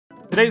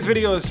Today's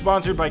video is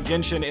sponsored by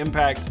Genshin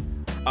Impact,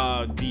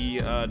 the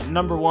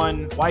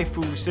 #1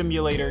 waifu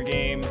simulator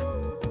game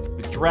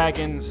with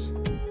dragons,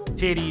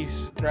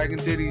 titties. Dragon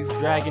titties.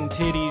 Dragon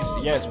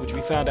titties, yes, which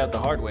we found out the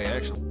hard way,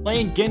 actually.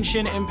 Playing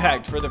Genshin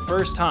Impact for the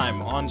first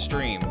time on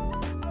stream.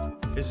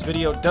 This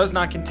video does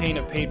not contain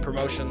a paid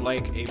promotion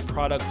like a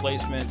product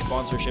placement,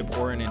 sponsorship,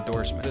 or an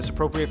endorsement. Is this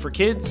appropriate for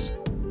kids?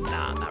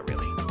 Nah, not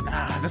really.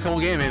 Nah, this whole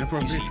game ain't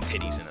appropriate. You see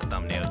titties in the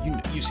thumbnail.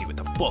 You see what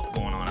the fuck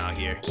going on out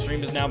here.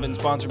 Stream has now been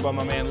sponsored by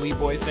my man Lee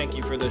Boy. Thank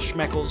you for the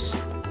schmeckles.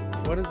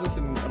 What is this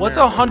in America? What's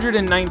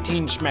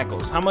 119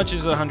 schmeckles? How much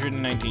is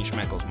 119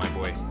 schmeckles, my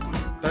boy?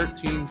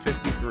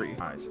 13.53.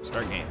 Alright, so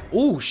start game.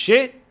 Ooh,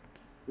 shit.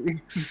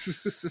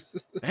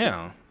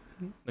 Damn.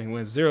 They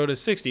went 0 to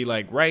 60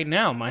 like right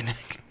now, my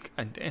nigga.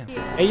 God damn.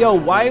 Hey, yo,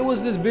 why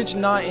was this bitch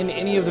not in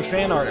any of the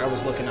fan art I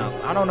was looking up?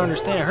 I don't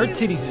understand. Her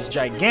titties is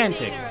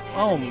gigantic.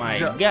 Oh my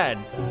god.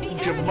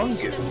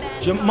 Humongous.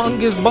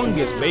 Humongous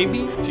bungus,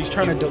 baby. She's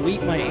trying to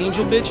delete my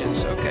angel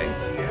bitches. Okay.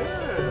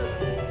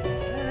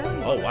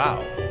 Oh,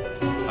 wow.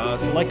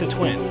 Select a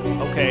twin.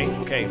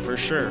 Okay, for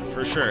sure.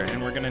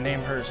 And we're gonna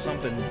name her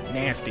something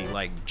nasty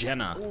like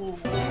Jenna.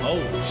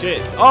 Oh,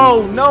 shit.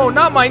 Oh, no,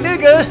 not my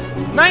nigga.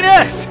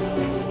 9S.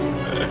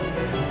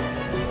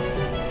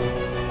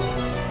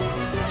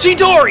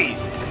 Chidori!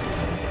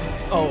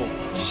 Oh,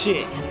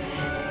 shit.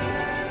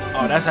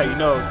 Oh, that's how you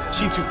know.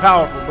 She too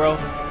powerful, bro.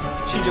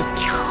 She just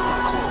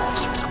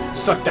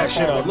sucked that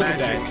shit up. Look at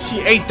that.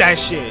 She ate that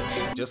shit.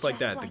 Just like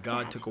that, the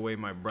god took away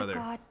my brother.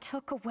 God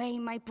took away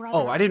my brother.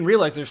 Oh, I didn't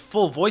realize there's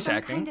full voice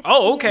acting.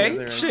 Oh,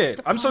 okay. Shit.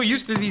 I'm so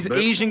used to these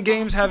Asian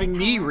games having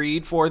me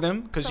read for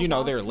them, because, you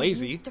know, they're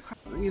lazy.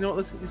 You know,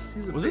 let's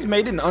use Was this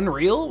made in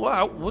Unreal?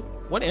 Wow,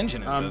 what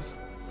engine is this?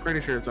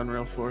 Pretty sure it's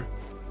Unreal 4.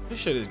 This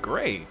shit is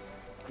great.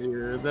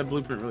 Yeah, that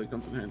blueprint really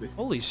comes in handy.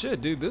 Holy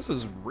shit, dude, this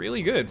is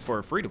really good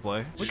for free to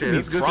play. Look Shit, at me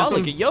it's good for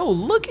frolicking. Yo,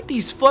 look at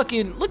these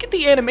fucking, look at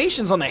the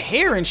animations on the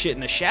hair and shit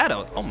in the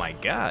shadow. Oh my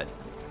god.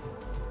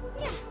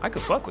 I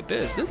could fuck with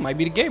this. This might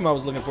be the game I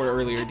was looking for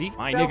earlier, D.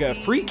 My nigga,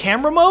 free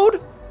camera mode?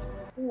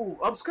 Ooh,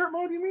 upskirt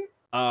mode, you mean?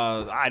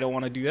 I don't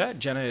want to do that.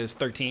 Jenna is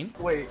 13.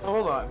 Wait,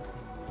 hold on.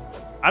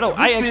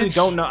 I actually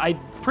don't know. I'm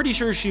pretty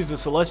sure she's a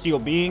celestial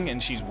being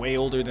and she's way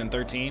older than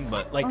 13,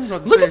 but like, I was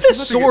about to look say, at this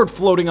she's sword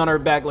floating on her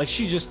back. Like,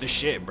 she's just the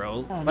shit,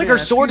 bro. Oh, like, yeah, her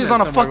sword I've is seen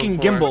on a that somewhere fucking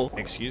before. gimbal.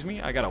 Excuse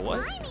me? I got a what?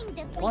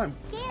 One.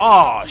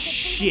 Oh,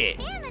 shit.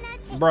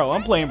 Bro,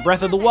 I'm playing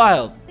Breath of the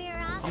Wild.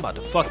 I'm about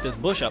to fuck this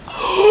bush up.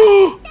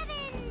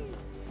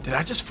 Did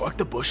I just fuck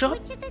the bush up?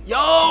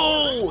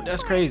 Yo,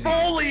 that's crazy.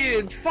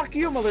 Foliage! Fuck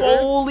you, mother.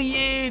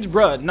 Foliage,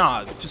 bruh.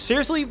 Nah,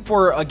 seriously,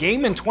 for a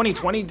game in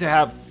 2020 to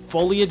have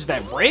foliage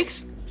that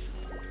breaks?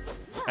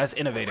 That's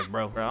innovative,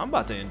 bro. I'm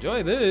about to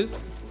enjoy this.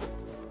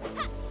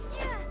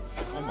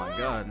 Oh my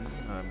god.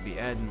 I'll be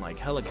adding like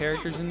hella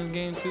characters in this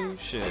game too?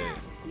 Shit.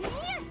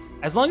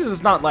 As long as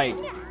it's not like...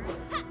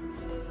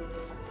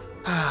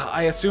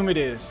 I assume it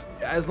is.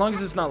 As long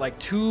as it's not like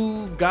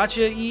too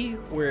gacha-y,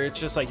 where it's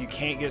just like you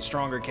can't get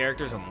stronger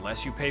characters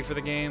unless you pay for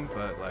the game,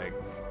 but like...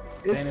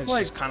 then It's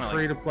like just kind of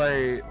free to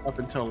play up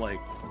until like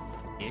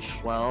ish.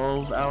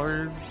 12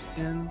 hours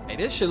in. Hey,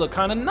 this shit look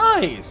kind of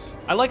nice.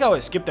 I like how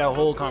I skipped that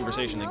whole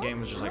conversation. The game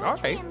was just like, all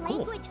right,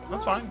 cool,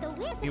 that's fine.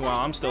 Meanwhile,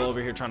 I'm still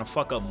over here trying to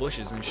fuck up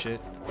bushes and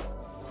shit.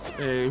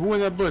 Hey, who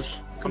in that bush?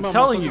 Come I'm on,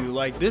 telling motherfucker. you,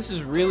 like, this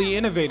is really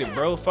innovative,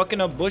 bro. Fucking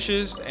up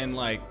bushes and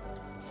like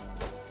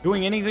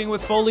doing anything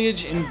with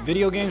foliage in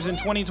video games in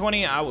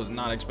 2020, I was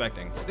not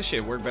expecting. This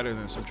shit worked better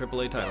than some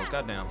AAA titles.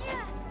 Goddamn.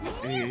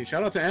 Hey,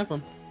 shout out to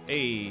Anthem.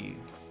 Hey,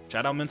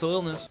 shout out mental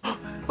illness.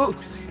 Oh,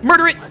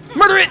 murder it!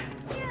 Murder it!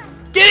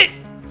 Get it!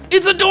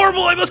 It's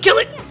adorable! I must kill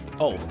it!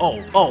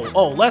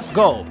 Oh, let's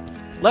go.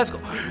 Let's go.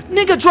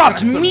 Nigga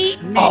dropped meat!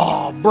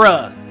 Oh,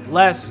 bruh.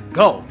 Let's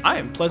go. I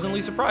am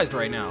pleasantly surprised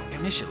right now.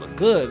 And this shit look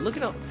good. Look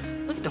at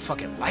the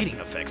fucking lighting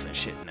effects and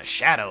shit in the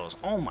shadows.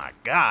 Oh my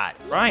god.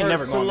 Bro, I ain't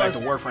never going back to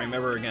Warframe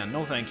ever again.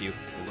 No thank you.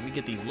 Let me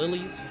get these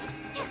lilies.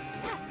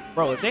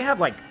 Bro, if they have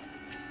like...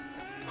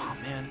 Oh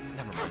man,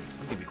 never mind.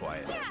 Let me be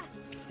quiet.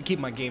 I keep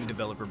my game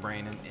developer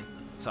brain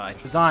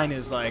inside. Design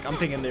is like, I'm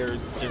thinking there's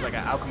like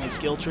an alchemy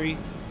skill tree.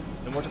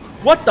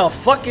 What the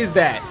fuck is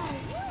that?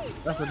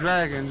 That's a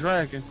dragon.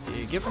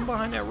 Yeah, get from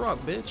behind that rock,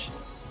 bitch.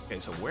 Okay,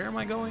 so where am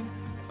I going?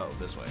 Oh,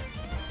 this way.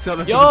 Tell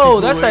that to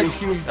Yo, the that's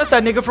people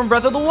that nigga from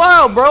Breath of the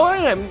Wild, bro. I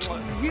am.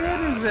 Get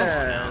his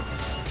ass.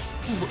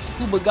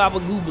 Gooba gobba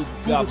gooba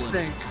goblin.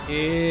 Think.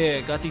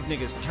 Yeah, got these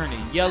niggas turning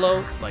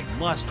yellow like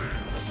mustard.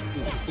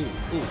 Ooh,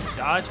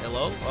 dodge,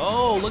 hello.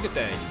 Oh, look at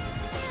that.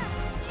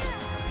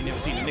 You never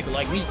seen a nigga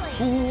like me.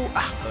 Ooh,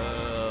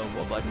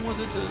 what button was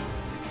it to?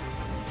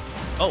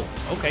 Oh,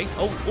 okay.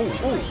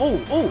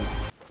 Oh.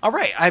 All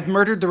right, I've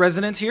murdered the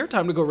residents here.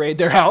 Time to go raid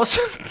their house.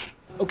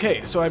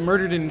 Okay, so I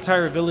murdered an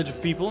entire village of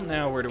people.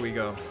 Now where do we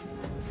go?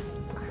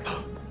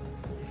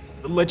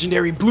 The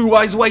legendary Blue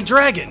Eyes White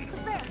Dragon.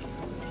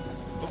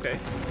 Okay.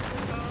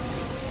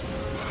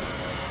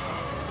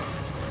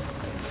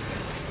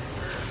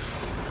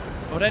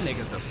 Oh, that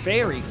nigga's a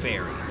fairy.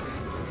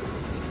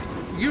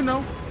 You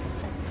know.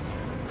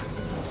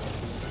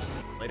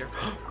 Lay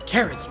later.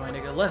 Carrots, my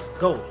nigga. Let's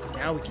go.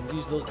 Now we can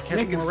use those to catch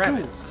Make it more stew.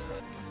 rabbits.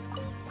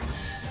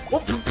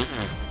 Whoop.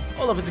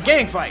 Hold up, it's a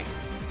gang fight.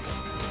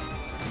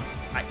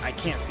 I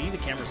can't see. The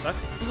camera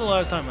sucks. This is the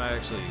last time I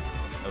actually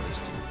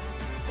noticed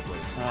the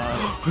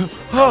blades.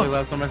 Probably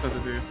last time I said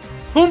it to you.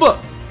 Pumbaa!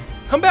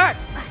 Come back!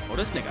 Oh,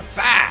 this nigga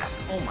fast!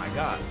 Oh my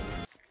god.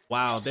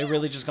 Wow, they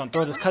really just gonna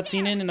throw this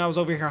cutscene in and I was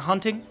over here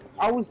hunting?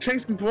 I was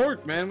chasing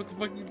pork, man. What the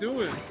fuck you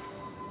doing?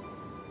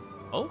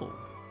 Oh,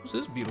 who's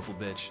this beautiful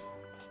bitch?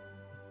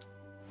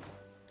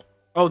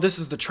 Oh, this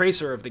is the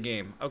tracer of the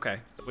game. Okay,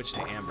 switch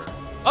to Amber.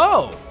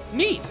 Oh,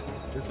 neat!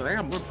 Listen, I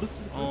got more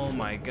pussy. Oh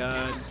my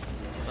god.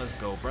 Let's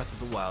go. Breath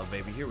of the Wild,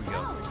 baby. Here we go.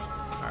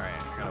 Alright,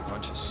 I got a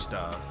bunch of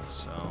stuff,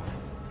 so...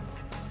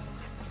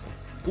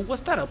 Ooh,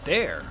 what's that up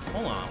there?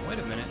 Hold on, wait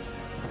a minute.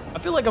 I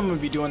feel like I'm gonna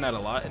be doing that a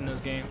lot in this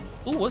game.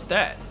 Ooh, what's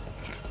that?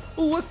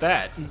 Ooh, what's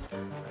that?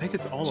 I think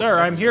it's all. Sir,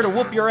 I'm here to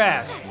whoop your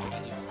ass.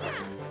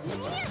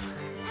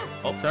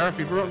 Oh, sir, if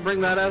you bring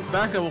that ass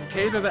back, I will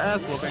cater the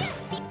ass whooping.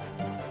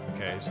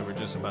 Okay, so we're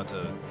just about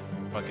to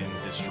fucking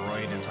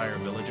destroy an entire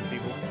village of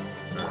people?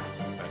 Or,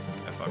 okay,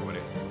 I fuck with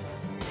it.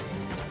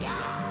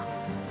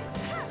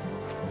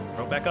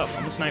 Throw it back up.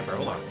 I'm a sniper.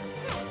 Hold on.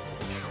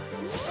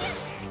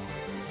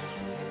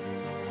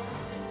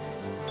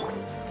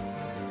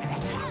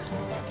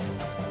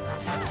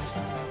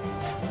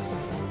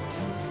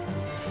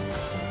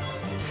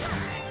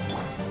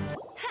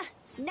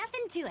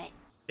 Nothing to it.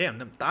 Damn,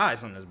 them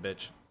thighs on this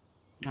bitch.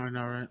 I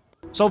know, right?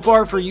 So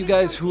far, for you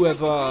guys who have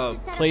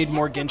played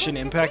more Genshin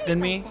Impact than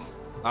me,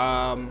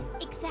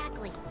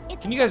 Exactly.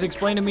 can you guys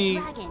explain to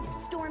me?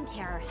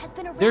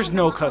 There's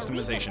no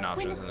customization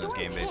options in this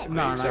game, basically,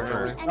 No, except not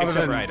for really. except for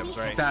Other items,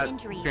 than right?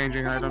 stat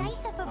changing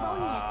items. have been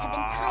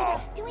tied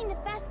up doing the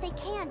best they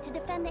can to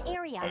defend the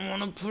area. I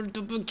wanna put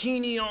the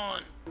bikini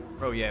on.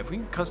 Bro, yeah, if we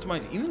can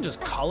customize even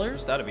just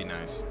colors, that'd be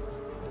nice.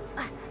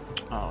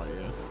 Oh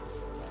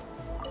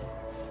yeah.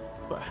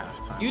 But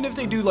halftime. Even if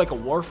they do like a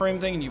Warframe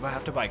thing and you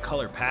have to buy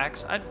color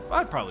packs, I'd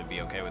probably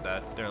be okay with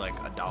that. They're like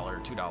 $1,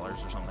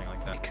 $2 or something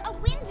like that. A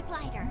wind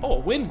glider. Oh, a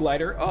wind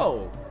glider.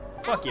 Oh,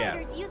 fuck yeah.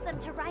 Outriders use them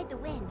to ride the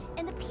wind,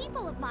 and the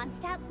people of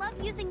Mondstadt love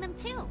using them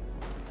too.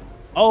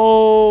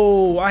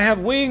 Oh, I have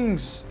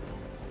wings.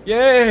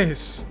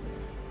 Yes.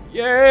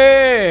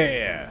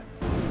 Yeah.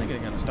 This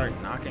nigga gonna start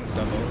knocking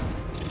stuff over.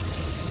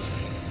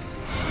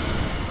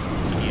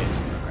 He is.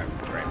 Okay,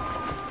 great.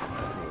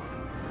 That's cool.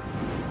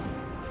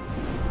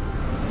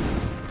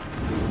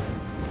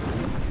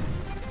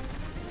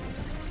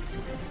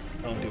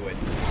 Don't do it.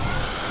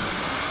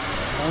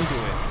 Don't do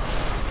it.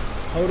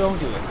 Oh, don't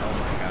do it. Oh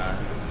my god.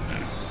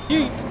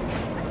 Yeet.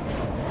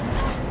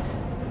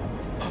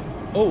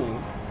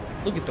 Oh,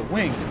 look at the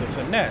wings, the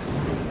finesse.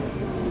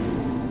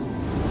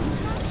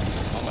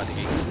 I'm about to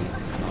get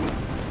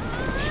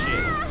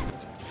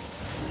shit.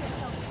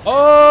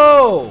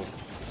 Oh!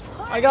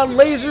 I got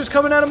lasers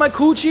coming out of my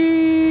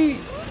coochie!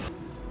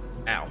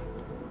 Ow.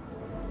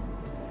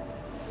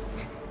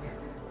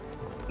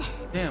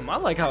 Damn, I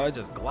like how I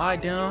just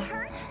glide down.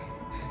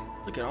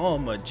 Looking all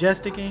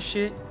majestic and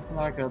shit.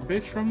 Like a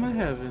bitch from the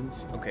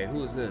heavens. Okay,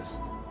 who is this?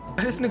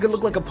 This nigga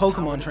look like a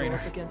Pokemon trainer.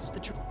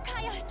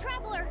 Kaya,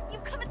 traveler,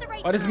 you've come at the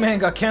right Why this time. man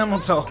got camel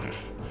toe?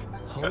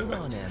 Hold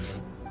on, Amber.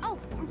 Oh,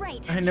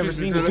 right. I ain't never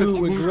seen a dude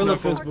with gorilla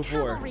fist Our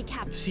before. cavalry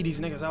cap- You see these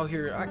niggas out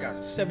here, I got a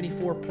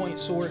 74-point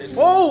sword.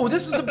 Oh,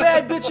 this is the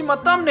bad bitch in my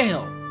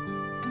thumbnail.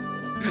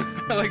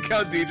 I like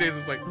how DJ's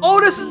is like, Oh,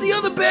 this is the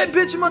other bad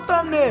bitch in my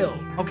thumbnail.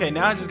 Okay,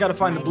 now I just gotta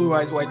find the blue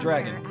eyes white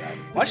dragon.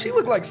 Why she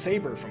look like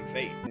Saber from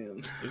Fate?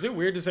 Is it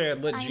weird to say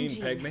I'd let Jean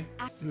peg me?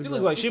 She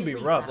look like she'd be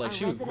rough, like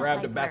she would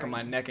grab the back of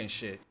my neck and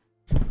shit.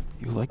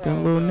 You like that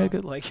little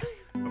nigga? Like,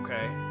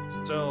 okay.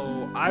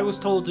 So I was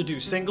told to do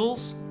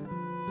singles.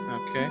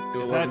 okay,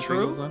 do Is 11 that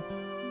true? singles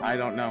then? I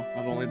don't know.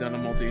 I've only done a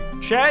multi,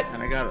 Chat.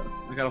 and I got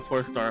a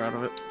 4-star out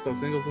of it. So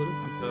singles it is.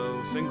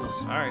 So singles.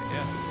 All right,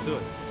 yeah, let's do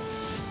it.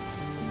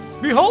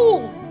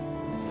 Behold,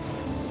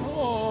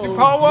 Oh, the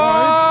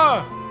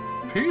power.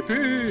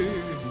 Pee-pee.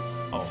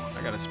 Oh,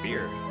 I got a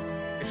spear.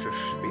 It's a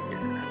spear.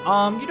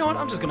 You know what?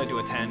 I'm just gonna do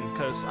a 10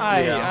 because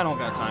I Yeah. don't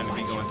got time to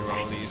be going through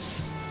all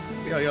these.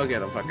 You'll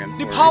get a fucking.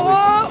 The 4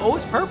 power. Oh,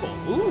 it's purple.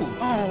 Ooh.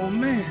 Oh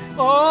man.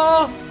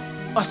 Oh,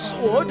 a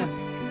sword.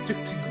 Tick,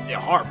 tick. The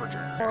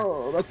harbinger.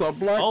 Oh, that's a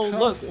black. Oh,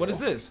 look, tussle. what is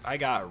this? I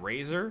got a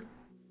razor.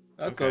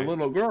 That's Okay. a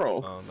little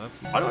girl. Oh, that's.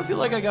 Why do I feel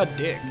like I got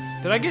dick?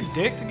 Did I get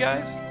dicked,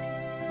 guys?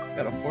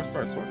 Got a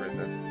 4-star sword right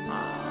there.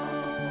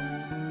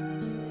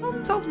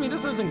 Something tells me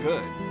this isn't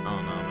good. I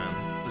don't know,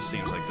 man. This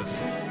seems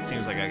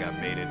like I got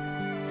baited.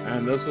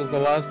 And this was the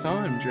last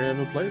time Jay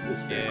ever played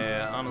this game.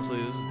 Yeah, honestly,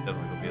 this is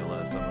definitely gonna be the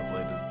last time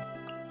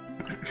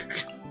I played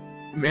this.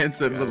 Man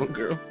said little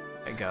girl.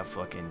 I got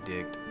fucking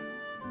dicked.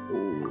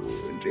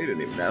 Ooh, and Jay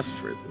didn't even ask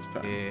for it this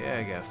time. Yeah,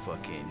 I got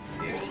fucking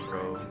dicked,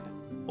 bro.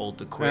 Old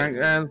to Alright, quit.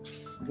 guys.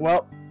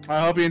 Well, I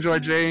hope you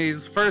enjoyed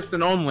Jay's first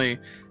and only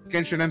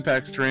Genshin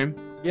Impact stream.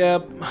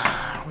 Yep.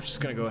 We're just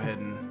gonna go ahead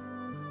and.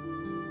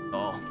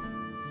 Oh.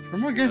 For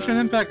more Genshin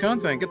Impact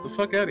content, get the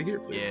fuck out of here,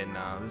 please. Yeah,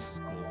 nah, this is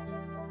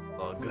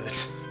cool. All good.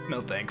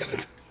 No thanks.